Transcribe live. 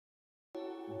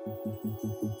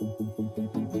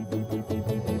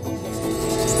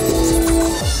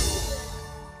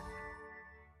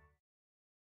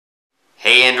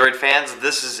Hey Android fans,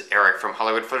 this is Eric from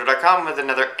hollywoodfrodo.com with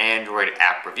another Android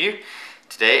app review.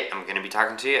 Today I'm going to be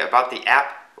talking to you about the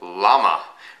app Llama.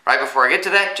 Right before I get to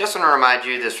that, just want to remind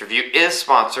you this review is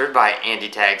sponsored by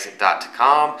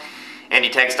AndyTags.com.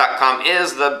 AndyTags.com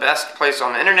is the best place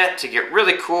on the internet to get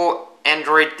really cool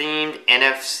Android themed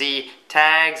NFC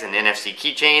tags and NFC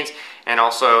keychains, and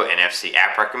also NFC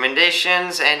app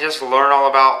recommendations, and just learn all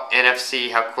about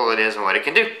NFC, how cool it is and what it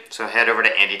can do. So head over to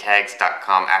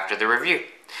AndyTags.com after the review.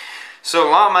 So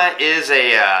Llama is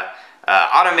a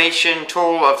automation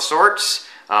tool of sorts,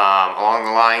 along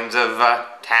the lines of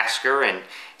Tasker and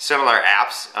similar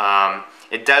apps.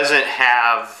 It doesn't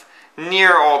have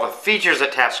near all the features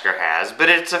that Tasker has, but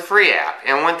it's a free app.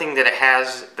 And one thing that it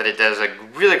has that it does a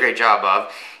really great job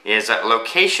of is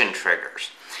location triggers.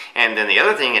 And then the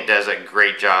other thing it does a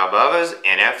great job of is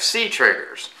NFC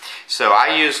triggers. So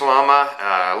I use Llama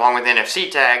along with NFC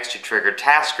tags to trigger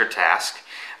Tasker task.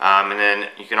 And then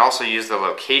you can also use the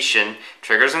location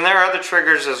triggers, and there are other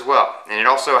triggers as well. And it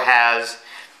also has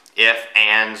if,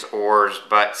 ands, ors,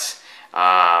 buts.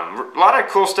 A lot of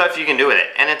cool stuff you can do with it,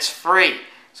 and it's free.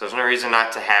 So there's no reason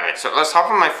not to have it. So let's hop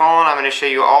on my phone. I'm going to show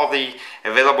you all the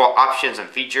available options and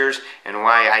features and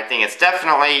why I think it's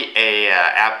definitely a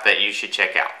app that you should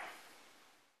check out.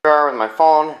 Here we are with my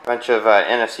phone, a bunch of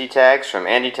NFC tags from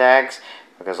Andy Tags,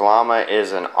 because Llama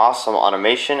is an awesome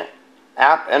automation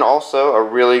app and also a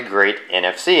really great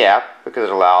NFC app because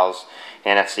it allows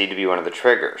NFC to be one of the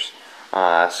triggers.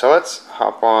 So let's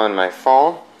hop on my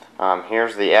phone.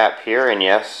 Here's the app here, and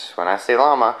yes, when I say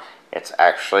Llama, it's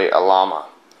actually a llama.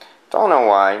 Don't know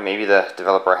why. Maybe the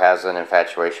developer has an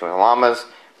infatuation with llamas,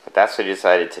 but that's what he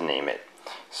decided to name it.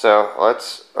 So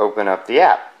let's open up the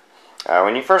app.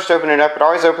 When you first open it up, it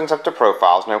always opens up to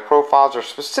profiles. Now, profiles are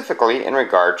specifically in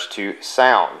regards to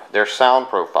sound. They're sound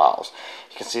profiles.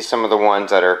 You can see some of the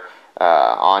ones that are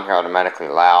on here automatically: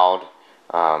 loud,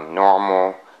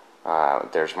 normal,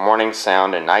 there's morning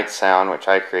sound and night sound, which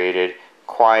I created,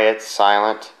 quiet,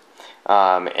 silent,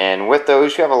 and with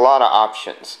those you have a lot of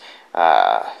options.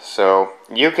 So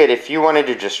you could, if you wanted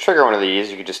to just trigger one of these,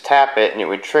 you could just tap it and it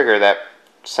would trigger that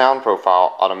sound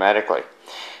profile automatically.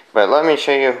 But let me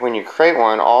show you, when you create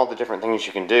one, all the different things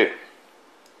you can do.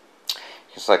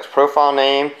 You can select profile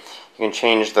name. You can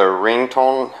change the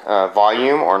ringtone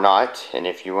volume or not, and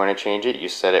if you want to change it, you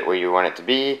set it where you want it to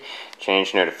be.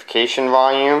 Change notification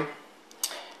volume.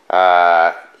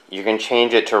 You can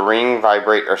change it to ring,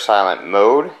 vibrate, or silent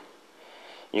mode.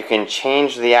 You can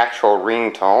change the actual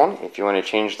ringtone if you want to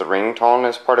change the ringtone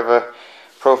as part of a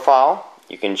profile.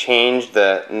 You can change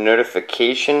the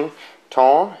notification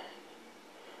tone.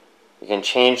 You can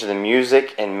change the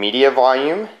music and media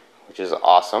volume, which is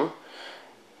awesome.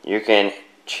 You can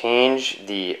change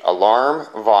the alarm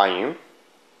volume.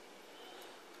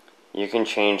 You can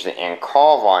change the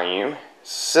in-call volume,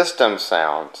 system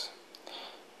sounds.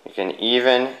 You can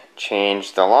even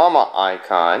change the llama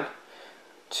icon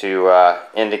to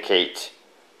indicate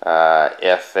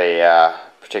if a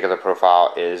particular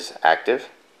profile is active.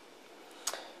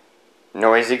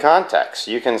 Noisy contacts.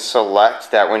 You can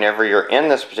select that whenever you're in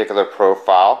this particular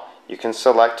profile, you can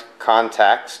select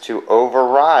contacts to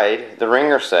override the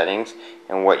ringer settings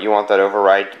and what you want that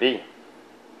override to be.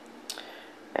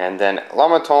 And then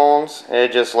Llama tones,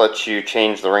 it just lets you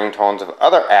change the ringtones of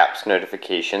other apps'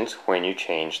 notifications when you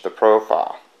change the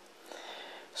profile.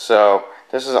 So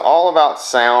this is all about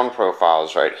sound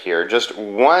profiles right here. Just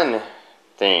one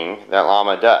thing that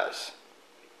Llama does.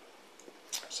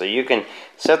 So you can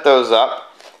set those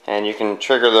up, and you can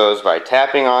trigger those by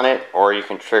tapping on it, or you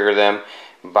can trigger them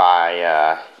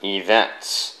by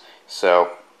events.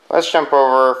 So let's jump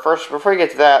over, first before we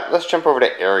get to that, let's jump over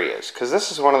to areas, because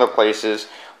this is one of the places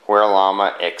where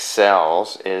Llama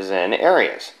excels, is in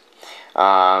areas.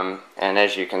 And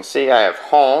as you can see, I have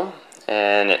home,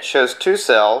 and it shows 2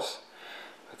 cells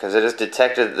because it has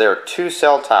detected that there are 2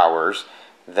 cell towers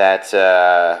that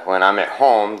when I'm at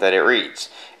home that it reads.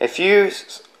 If you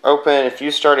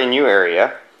start a new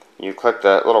area, you click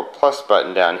the little plus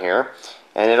button down here,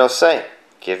 and it'll say,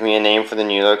 give me a name for the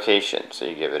new location. So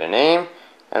you give it a name,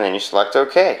 and then you select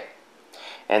OK.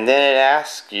 And then it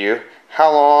asks you,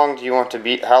 how long are you going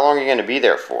to be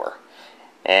there for?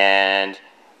 And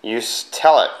you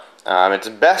tell it. It's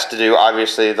best to do,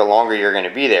 obviously, the longer you're going to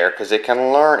be there, because it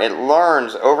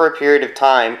learns over a period of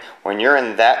time when you're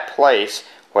in that place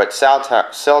what cell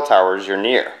towers you're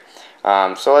near.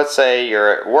 So let's say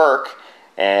you're at work,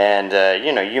 and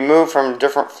you move from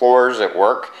different floors at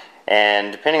work,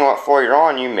 And depending on what floor you're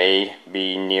on, you may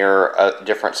be near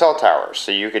different cell towers.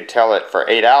 So you could tell it for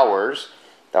 8 hours,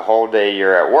 the whole day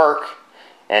you're at work,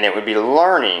 and it would be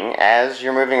learning as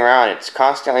you're moving around. It's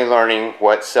constantly learning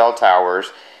what cell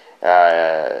towers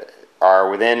are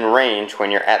within range when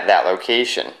you're at that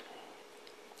location.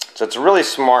 So it's really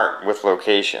smart with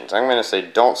locations. I'm going to say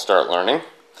don't start learning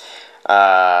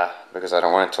because I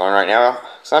don't want it to learn right now.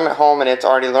 So I'm at home and it's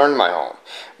already learned my home.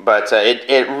 But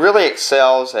it really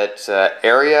excels at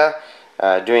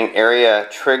doing area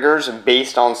triggers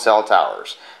based on cell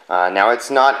towers. Now it's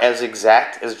not as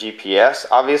exact as GPS,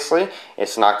 obviously.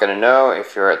 It's not going to know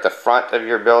if you're at the front of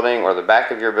your building or the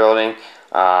back of your building.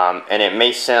 And it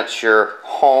may sense your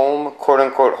home,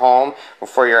 quote-unquote home,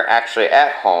 before you're actually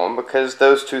at home, because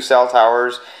those two cell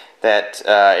towers that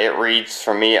it reads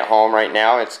from me at home right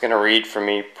now, it's going to read from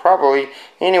me probably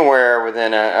anywhere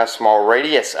within a small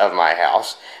radius of my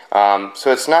house.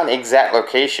 So it's not an exact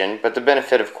location, but the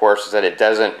benefit, of course, is that it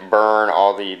doesn't burn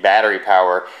all the battery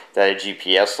power that a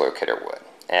GPS locator would.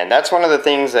 And that's one of the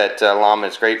things that Llama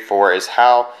is great for, is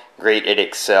how great it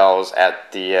excels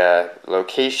at the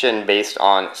location based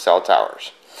on cell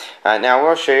towers. Now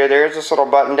we'll show you, there's this little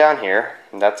button down here,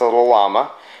 and that's a little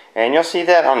Llama, and you'll see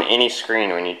that on any screen.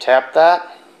 When you tap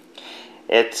that,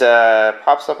 it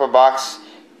pops up a box.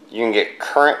 You can get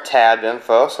current tab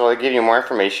info, so it'll give you more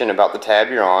information about the tab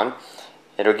you're on.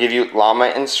 It'll give you Llama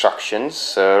instructions,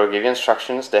 so it'll give you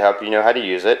instructions to help you know how to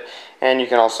use it, and you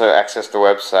can also access the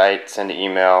website, send an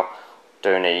email,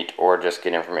 donate, or just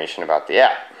get information about the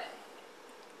app.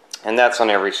 And that's on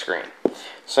every screen.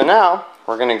 So now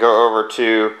we're going to go over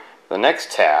to the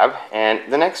next tab,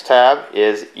 and the next tab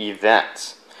is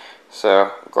Events.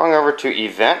 So going over to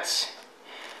Events,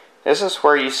 this is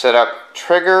where you set up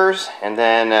triggers and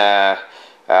then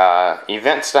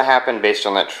events to happen based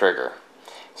on that trigger.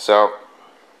 So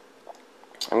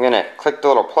I'm going to click the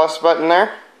little plus button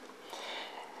there,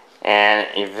 and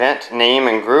event name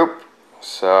and group.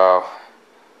 So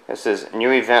this is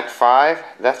new event 5.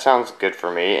 That sounds good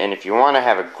for me. And if you want to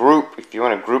have a group, if you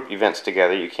want to group events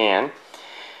together, you can.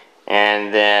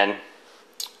 And then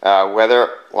whether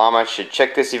Llama should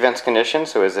check this event's condition,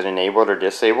 so is it enabled or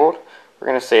disabled? We're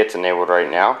going to say it's enabled right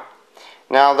now.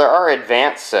 Now there are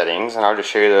advanced settings, and I'll just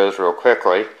show you those real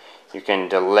quickly. You can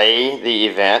delay the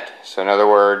event. So in other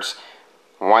words,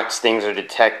 once things are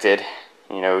detected,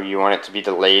 you want it to be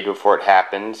delayed before it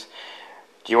happens.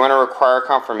 Do you want to require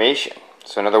confirmation?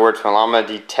 So in other words, when Llama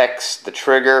detects the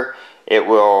trigger, it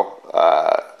will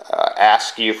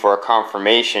ask you for a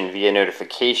confirmation via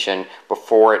notification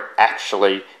before it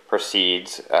actually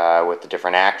proceeds with the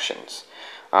different actions.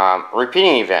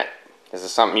 Repeating event. Is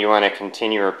this something you want to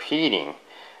continue repeating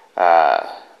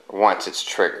once it's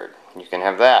triggered? You can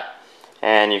have that.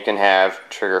 And you can have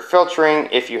trigger filtering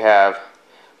if you have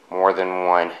more than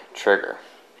one trigger.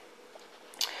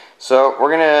 So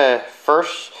we're going to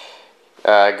first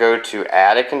go to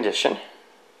add a condition,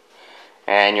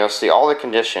 and you'll see all the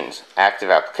conditions: active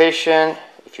application,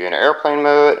 if you're in airplane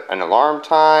mode, an alarm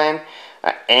time,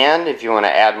 and if you want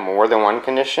to add more than one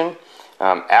condition,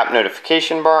 app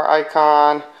notification bar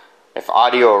icon, if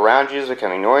audio around you is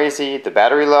becoming noisy, the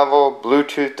battery level,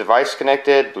 Bluetooth device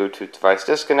connected, Bluetooth device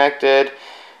disconnected,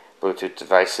 Bluetooth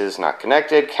devices not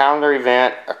connected, calendar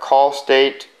event, a call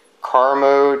state, car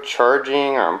mode,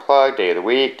 charging or unplugged, day of the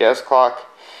week, desk clock,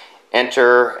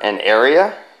 enter an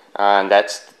area, and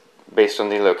that's based on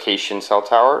the location cell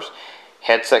towers,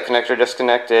 headset connector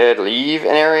disconnected, leave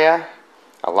an area,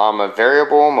 a Llama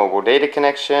variable, mobile data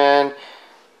connection,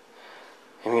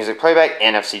 music playback,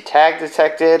 NFC tag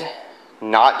detected,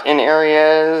 not in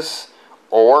areas,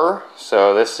 or,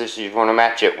 so this is, you want to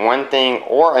match it one thing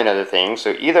or another thing,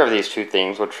 so either of these two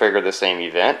things will trigger the same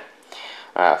event.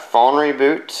 Phone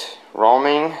reboot,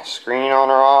 roaming, screen on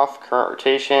or off, current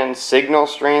rotation, signal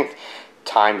strength,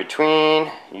 time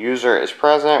between, user is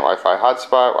present, Wi-Fi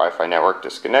hotspot, Wi-Fi network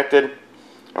disconnected,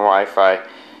 and Wi-Fi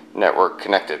network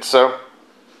connected. So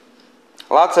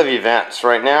lots of events.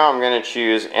 Right now I'm going to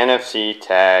choose NFC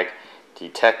tag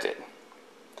detected.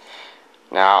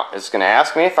 Now it's going to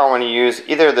ask me if I want to use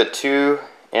either the two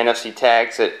NFC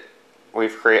tags that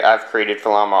I've created for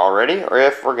Llama already, or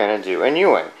if we're going to do a new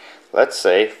one. Let's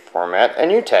say format a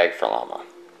new tag for Llama.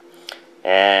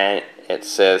 And it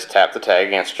says tap the tag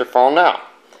against your phone now.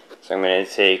 So I'm going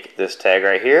to take this tag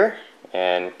right here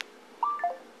and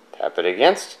tap it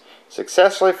against.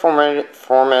 Successfully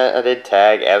formatted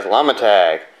tag as Llama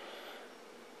tag.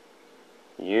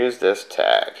 Use this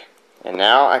tag. And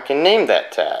now I can name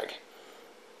that tag.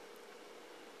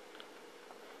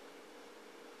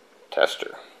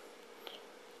 Tester.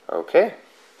 Okay.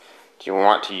 Do you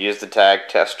want to use the tag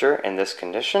tester in this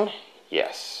condition?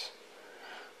 Yes.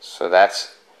 So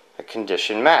that's a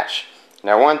condition match.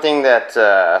 Now one thing that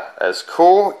is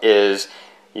cool is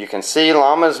you can see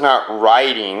Llama's not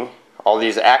writing all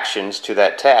these actions to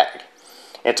that tag.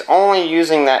 It's only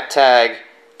using that tag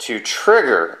to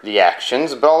trigger the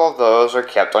actions, but all of those are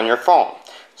kept on your phone.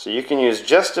 So you can use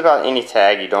just about any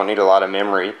tag. You don't need a lot of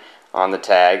memory on the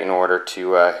tag in order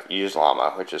to use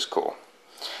Llama, which is cool.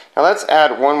 Now let's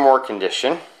add one more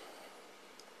condition.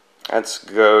 Let's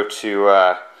go to,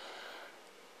 I'm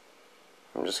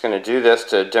just going to do this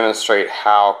to demonstrate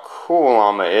how cool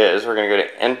Llama is. We're going to go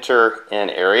to Enter in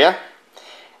Area,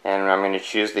 and I'm going to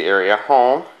choose the area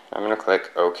Home. I'm going to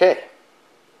click OK.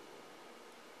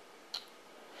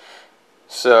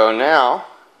 So now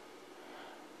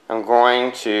I'm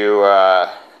going to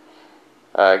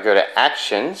go to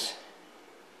Actions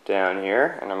down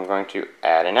here, and I'm going to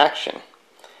add an action.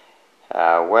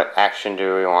 What action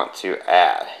do we want to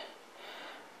add?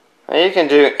 Well, you can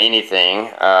do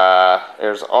anything.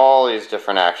 There's all these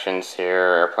different actions here: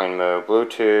 airplane mode,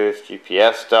 Bluetooth,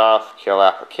 GPS stuff, kill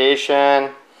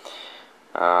application,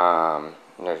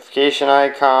 notification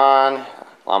icon,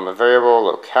 Llama variable,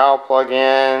 locale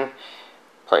plugin,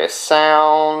 play a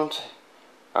sound,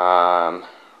 run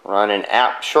an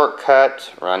app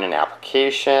shortcut, run an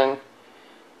application,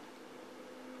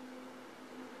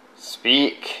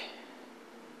 speak,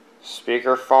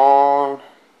 speakerphone.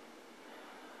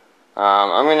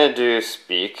 I'm going to do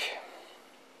speak,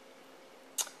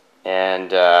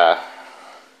 and let's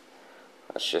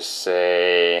just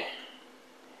say,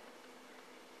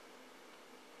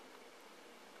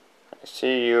 I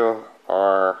see you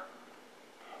are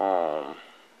home.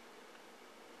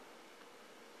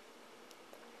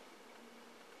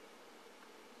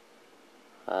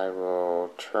 I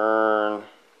will turn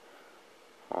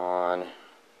on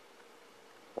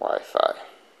Wi-Fi.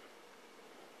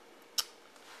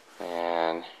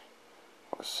 And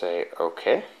we'll say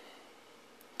OK.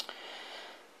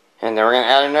 And then we're going to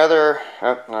add another,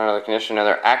 not another condition,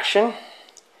 another action.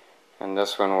 And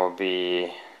this one will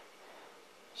be,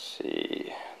 let's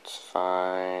see, let's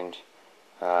find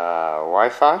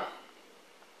Wi-Fi.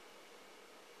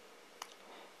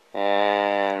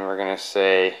 And we're going to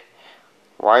say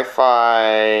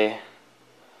Wi-Fi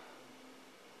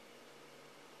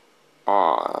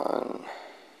on.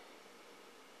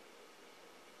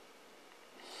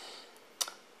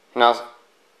 Now,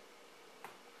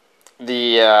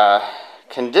 the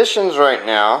conditions right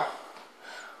now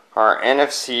are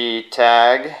NFC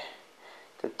tag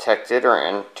detected or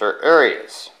enter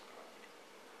areas.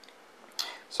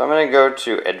 So I'm going to go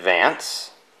to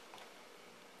Advance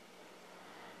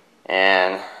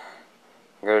and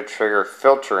go to Trigger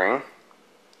Filtering,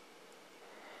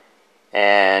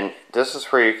 and this is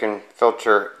where you can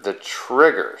filter the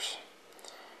triggers.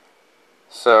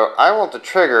 So I want the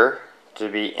trigger to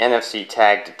be NFC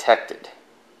tag detected,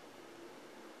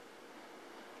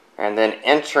 and then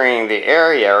entering the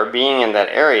area or being in that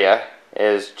area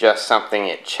is just something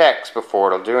it checks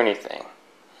before it'll do anything.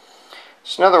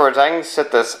 So in other words, I can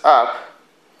set this up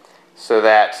so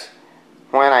that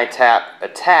when I tap a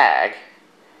tag,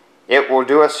 it will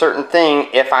do a certain thing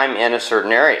if I'm in a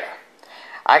certain area.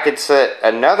 I could set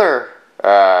another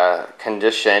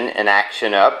condition and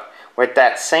action up with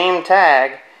that same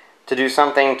tag to do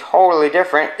something totally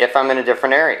different if I'm in a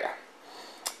different area.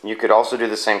 You could also do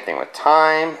the same thing with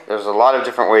time. There's a lot of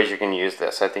different ways you can use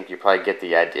this. I think you probably get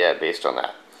the idea based on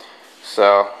that.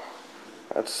 So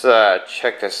let's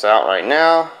check this out right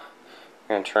now. I'm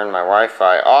going to turn my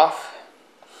Wi-Fi off.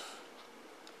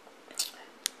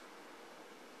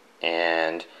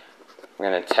 And I'm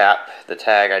going to tap the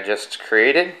tag I just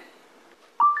created.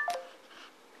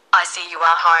 I see you are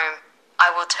home.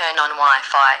 I will turn on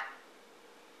Wi-Fi.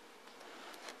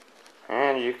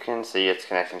 And you can see it's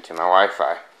connecting to my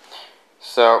Wi-Fi.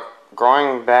 So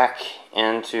going back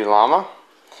into Llama,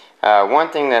 one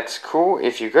thing that's cool,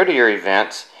 if you go to your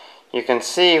events, you can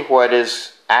see what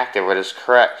is active, what is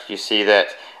correct. You see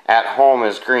that at home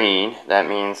is green. That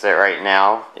means that right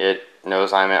now it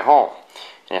knows I'm at home.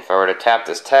 And if I were to tap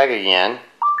this tag again,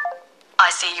 I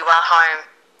see you are home.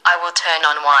 I will turn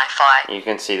on Wi-Fi. You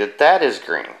can see that that is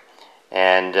green.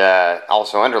 And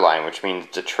also underlined, which means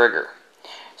it's a trigger.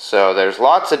 So there's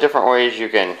lots of different ways you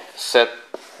can set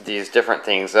these different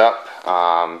things up,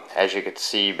 as you could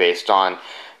see based on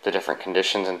the different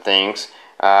conditions and things.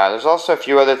 There's also a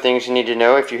few other things you need to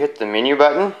know. If you hit the menu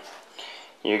button,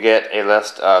 you get a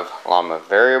list of Llama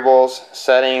variables,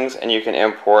 settings, and you can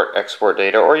import, export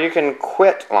data, or you can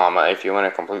quit Llama if you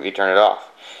want to completely turn it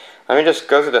off. Let me just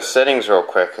go through the settings real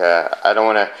quick. I don't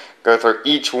want to go through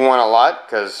each one a lot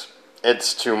because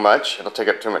it's too much. It'll take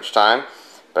up too much time.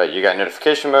 But you got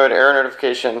notification mode, error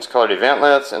notifications, colored event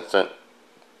lists, instant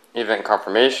event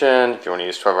confirmation. If you want to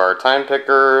use 12-hour time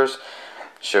pickers,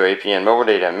 show APN mobile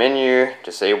data menu,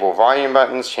 disable volume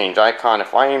buttons, change icon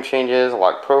if volume changes,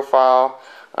 lock profile,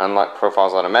 unlock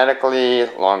profiles automatically,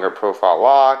 longer profile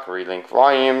lock, relink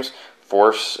volumes,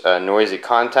 force noisy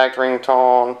contact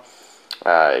ringtone,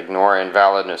 ignore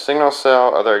invalid no signal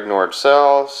cell, other ignored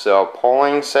cells, cell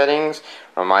polling settings,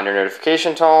 reminder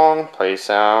notification tone, play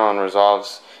sound,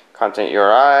 resolves content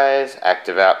URIs,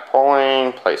 active app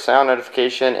polling, play sound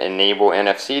notification, enable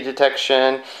NFC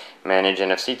detection, manage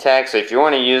NFC tags. So if you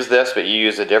want to use this but you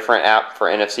use a different app for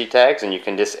NFC tags, and you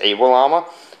can disable Llama,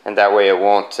 and that way it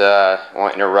won't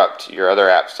interrupt your other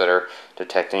apps that are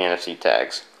detecting NFC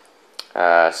tags.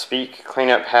 Speak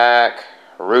cleanup hack,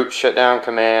 root shutdown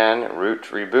command, root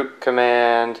reboot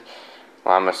command,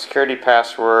 Llama security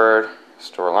password,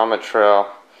 store Llama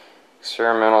trail,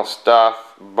 experimental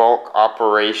stuff, bulk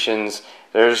operations.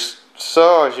 There's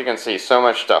as you can see, so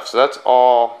much stuff. So that's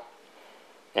all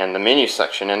in the menu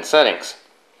section in settings.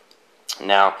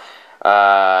 Now,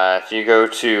 if you go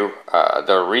to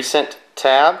the recent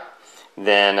tab,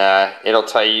 then it'll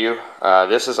tell you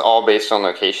this is all based on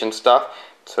location stuff.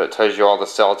 So it tells you all the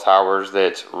cell towers that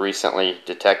it's recently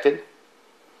detected.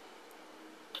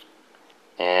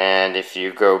 And if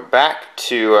you go back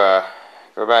to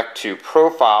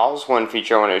profiles, one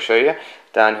feature I want to show you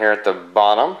down here at the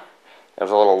bottom,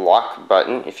 there's a little lock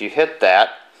button. If you hit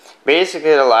that,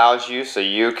 basically it allows you so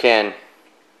you can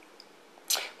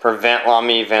prevent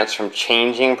Llama events from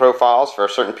changing profiles for a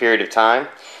certain period of time.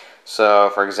 So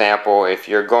for example, if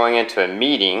you're going into a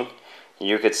meeting,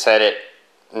 you could set it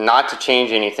not to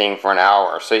change anything for an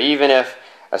hour. So even if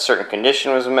a certain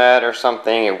condition was met or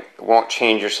something, it won't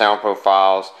change your sound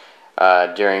profiles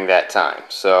during that time.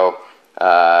 So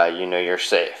you know you're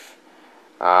safe.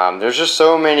 There's just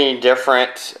so many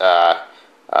different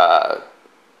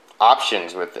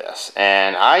options with this,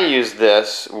 and I use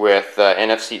this with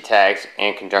NFC tags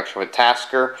in conjunction with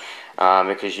Tasker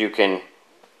because you can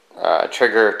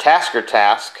trigger Tasker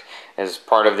task as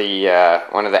part of the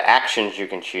one of the actions you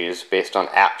can choose based on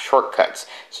app shortcuts.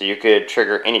 So you could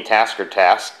trigger any Tasker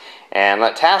task and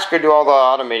let Tasker do all the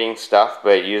automating stuff,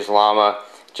 but use Llama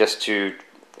just to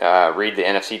read the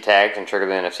NFC tags and trigger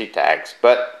the NFC tags.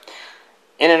 But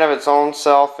in and of its own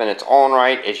self, in its own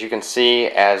right, as you can see,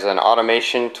 as an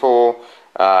automation tool,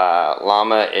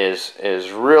 Llama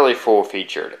is really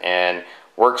full-featured and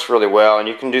works really well. And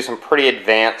you can do some pretty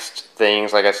advanced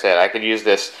things. Like I said, I could use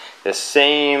this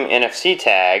same NFC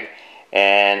tag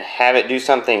and have it do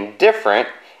something different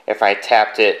if I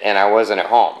tapped it and I wasn't at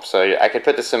home. So I could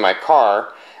put this in my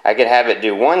car. I could have it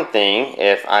do one thing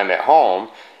if I'm at home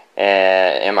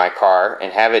in my car,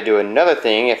 and have it do another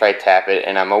thing if I tap it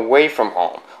and I'm away from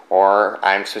home or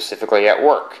I'm specifically at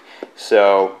work.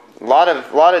 So a lot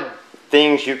of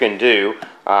things you can do,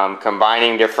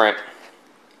 combining different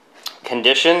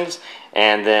conditions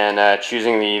and then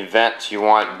choosing the events you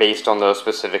want based on those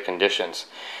specific conditions.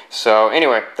 So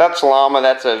anyway, that's Llama.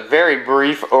 That's a very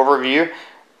brief overview.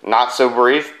 Not so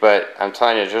brief, but I'm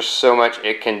telling you, there's just so much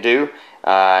it can do,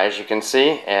 as you can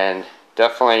see, and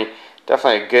definitely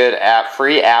a good app,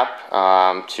 free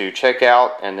app to check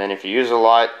out. And then if you use it a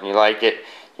lot and you like it,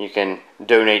 you can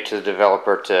donate to the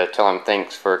developer to tell him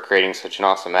thanks for creating such an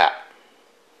awesome app.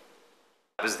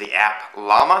 That was the app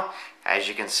Llama. As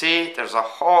you can see, there's a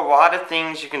whole lot of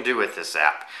things you can do with this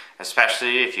app,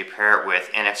 especially if you pair it with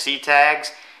NFC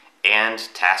tags and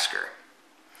Tasker.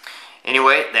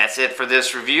 Anyway, that's it for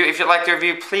this review. If you liked the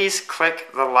review, please click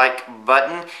the like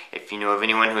button. If you know of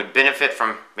anyone who would benefit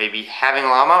from maybe having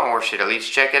Llama or should at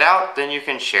least check it out, then you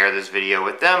can share this video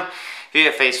with them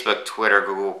via Facebook, Twitter,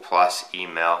 Google+,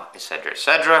 email, etc.,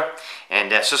 etc.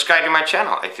 And subscribe to my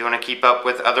channel if you want to keep up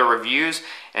with other reviews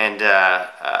and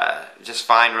just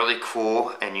find really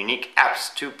cool and unique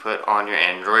apps to put on your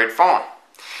Android phone.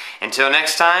 Until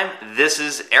next time, this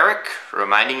is Eric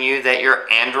reminding you that your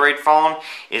Android phone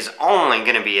is only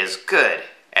going to be as good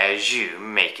as you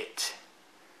make it.